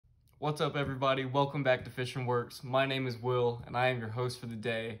What's up, everybody? Welcome back to Fishing Works. My name is Will and I am your host for the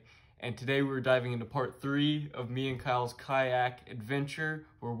day. And today we're diving into part 3 of me and Kyle's kayak adventure,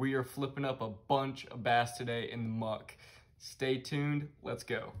 where we are flipping up a bunch of bass today in the muck. Stay tuned, let's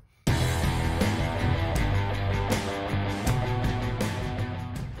go.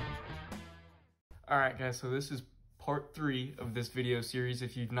 Alright guys, so this is part 3 of this video series.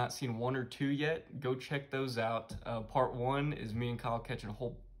 If you've not seen 1 or 2 yet, go check those out. Part 1 is me and Kyle catching a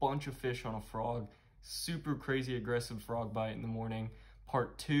whole bunch of fish on a frog. Super crazy aggressive frog bite in the morning.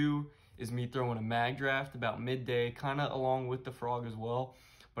 Part 2 is me throwing a mag draft about midday, kind of along with the frog as well.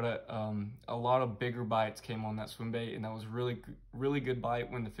 But a lot of bigger bites came on that swim bait, and that was really good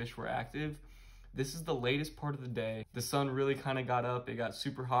bite when the fish were active. This is the latest part of the day. The sun really kind of got up, it got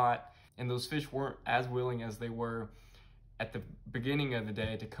super hot, and those fish weren't as willing as they were at the beginning of the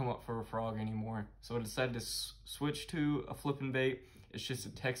day to come up for a frog anymore. So I decided to switch to a flipping bait. It's just a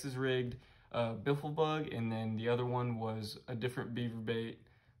Texas rigged biffle bug, and then the other one was a different beaver bait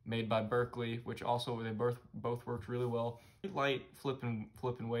made by Berkeley, which also they both worked really well. Light flipping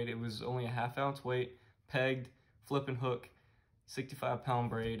weight. It was only a 1/2 ounce weight, pegged, flipping hook, 65-pound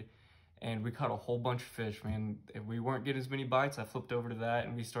braid, and we caught a whole bunch of fish, man. If we weren't getting as many bites, I flipped over to that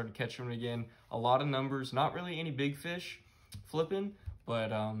and we started catching them again. A lot of numbers, not really any big fish flipping,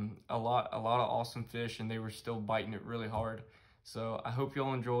 but a lot of awesome fish, and they were still biting it really hard. So I hope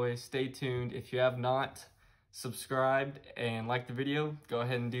y'all enjoy. Stay tuned. If you have not subscribed and liked the video, go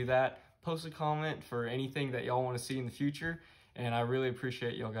ahead and do that. Post a comment for anything that y'all want to see in the future, and I really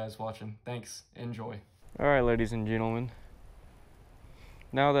appreciate y'all guys watching. Thanks. Enjoy. All right, ladies and gentlemen,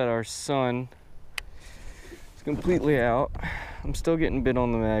 now that our sun is completely out, I'm still getting bit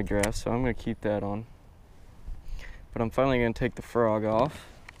on the mag draft, so I'm going to keep that on. But I'm finally going to take the frog off.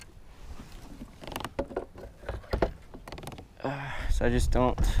 So I just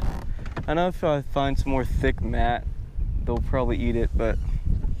don't, I know if I find some more thick mat, they'll probably eat it, but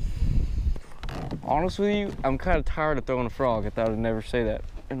honestly with you, I'm kind of tired of throwing a frog. I thought I'd never say that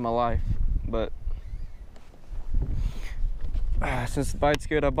in my life, but since the bite's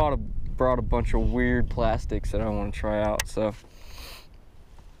good, I brought a bunch of weird plastics that I want to try out. So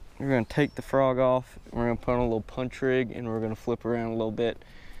we're going to take the frog off, we're going to put on a little punch rig, and we're going to flip around a little bit.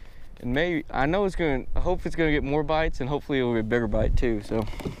 And maybe, I hope it's gonna get more bites, and hopefully it'll get a bigger bite too, so.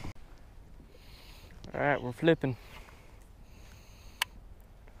 All right, we're flipping.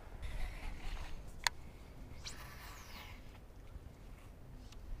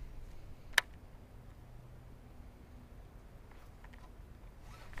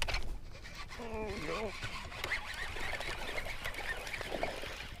 There we go.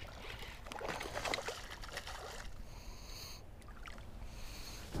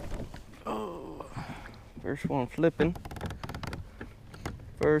 First one flipping.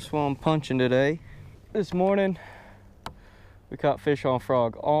 First one punching today. This morning, we caught fish on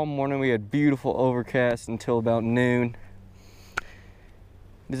frog all morning. We had beautiful overcast until about noon.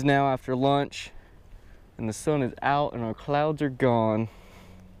 It is now after lunch, and the sun is out and our clouds are gone.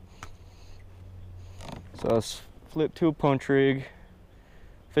 So I flipped to a punch rig,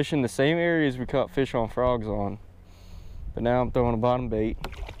 fishing the same areas we caught fish on frogs on. But now I'm throwing a bottom bait.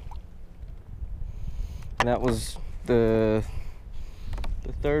 And that was the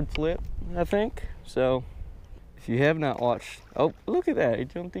third flip, I think. So if you have not watched, oh, look at that, he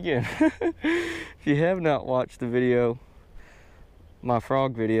jumped again. If you have not watched the video, my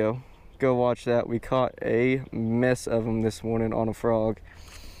frog video, go watch that. We caught a mess of them this morning on a frog.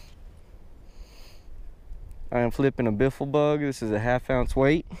 I am flipping a biffle bug. This is a 1/2 ounce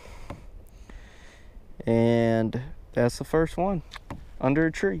weight, and that's the first one under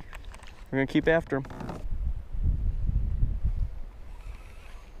a tree. We're gonna keep after him.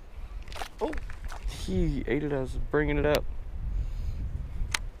 Oh, he ate it as I was bringing it up.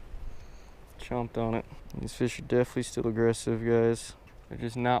 Chomped on it. These fish are definitely still aggressive, guys. They're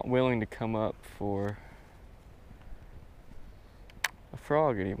just not willing to come up for a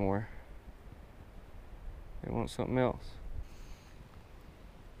frog anymore. They want something else.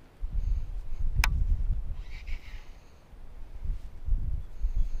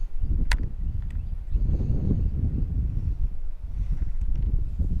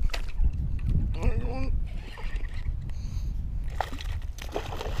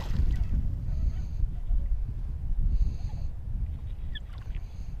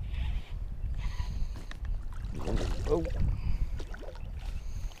 Oh.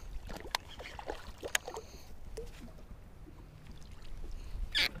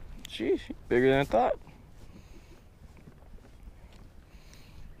 Jeez, bigger than I thought.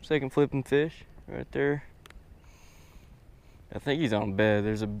 Second flipping fish right there. I think he's on bed.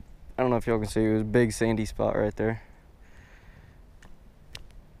 There's a I don't know if y'all can see, it was a big sandy spot right there.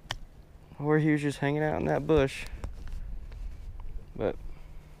 Or he was just hanging out in that bush. But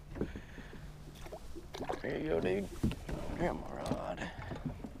there you go, dude. Grandma rod.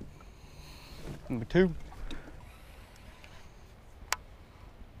 Number 2.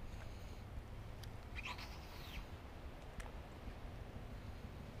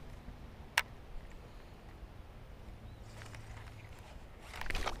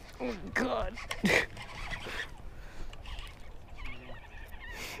 Oh God.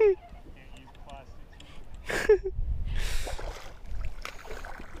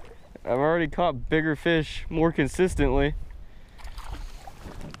 I've already caught bigger fish more consistently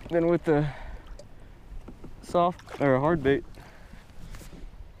than with the soft or hard bait.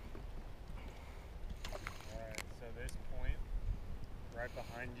 Alright, so this point right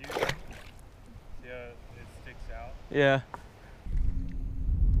behind you, see how it sticks out? Yeah.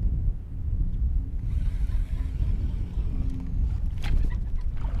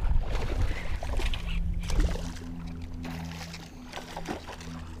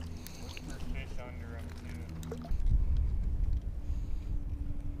 There's fish under them too.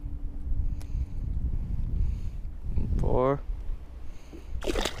 4.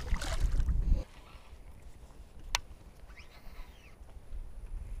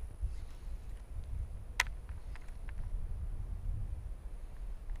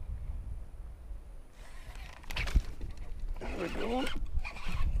 There we go.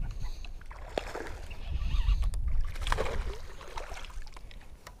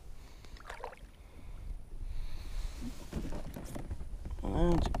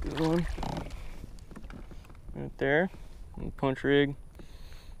 That's a good one. Right there. Punch rig.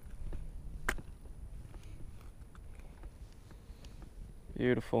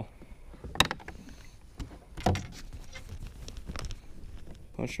 Beautiful.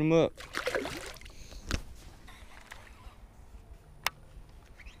 Punching them up.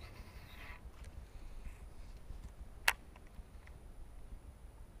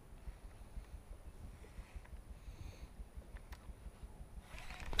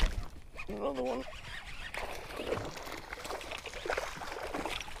 Another one.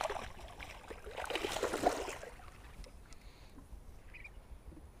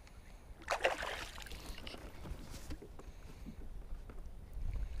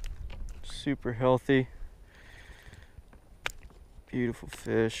 Super healthy. Beautiful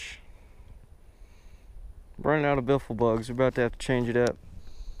fish. Running out of biffle bugs. We're about to have to change it up.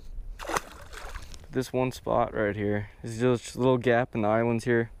 This one spot right here is just a little gap in the islands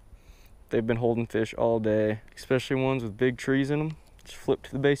here. They've been holding fish all day, especially ones with big trees in them. Just flip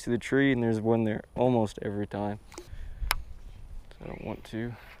to the base of the tree and there's one there almost every time. So I don't want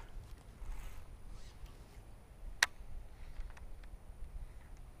to.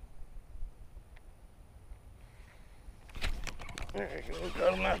 There you go,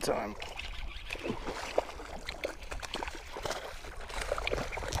 got him that time.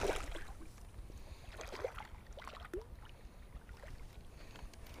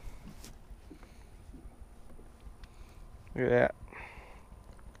 Look at that.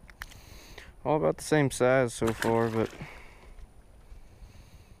 All about the same size so far, but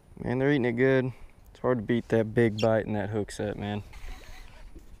man, they're eating it good. It's hard to beat that big bite and that hook set, man.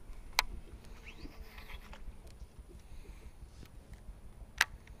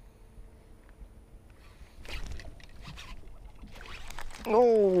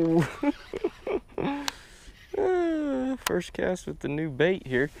 Oh! First cast with the new bait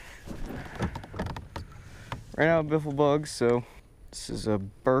here. Ran out of biffle bugs, so this is a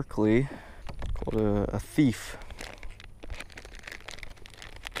Berkeley called a thief.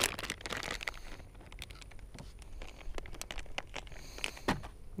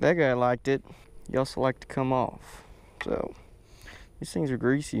 That guy liked it. He also liked to come off. So these things are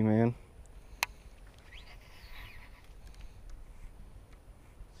greasy, man.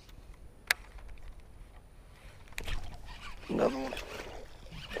 Another one.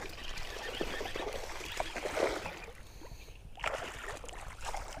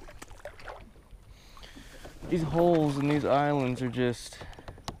 These holes in these islands are just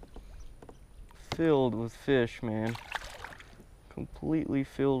filled with fish, man. Completely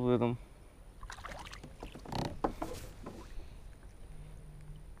filled with them.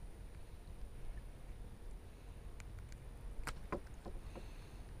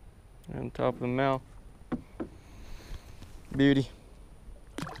 On top of the mouth. Beauty.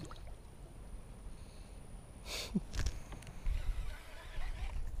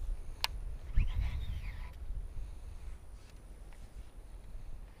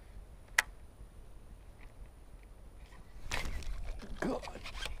 God.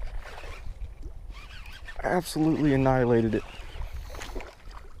 absolutely annihilated it.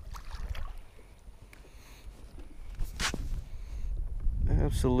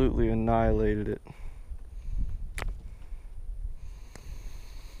 Absolutely annihilated it.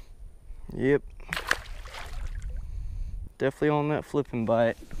 Yep. Definitely on that flipping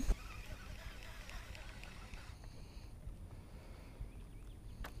bite.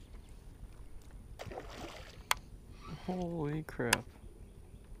 Holy crap.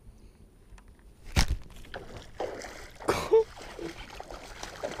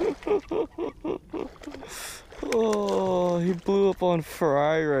 Oh, he blew up on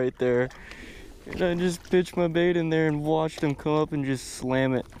fry right there. And I just pitched my bait in there and watched him come up and just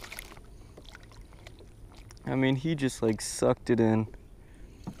slam it. I mean, he just like sucked it in.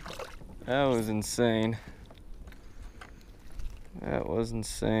 That was insane. That was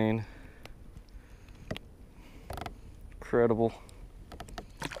insane. Incredible.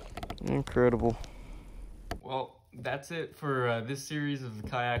 Incredible. Well, that's it for this series of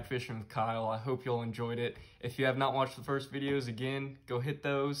Kayak Fishing with Kyle. I hope you all enjoyed it. If you have not watched the first videos, again, go hit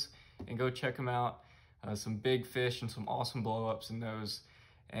those and go check them out. Some big fish and some awesome blow-ups in those.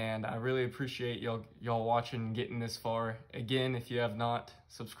 And I really appreciate y'all watching and getting this far. Again, if you have not,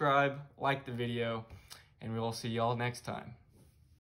 subscribe, like the video, and we'll see y'all next time.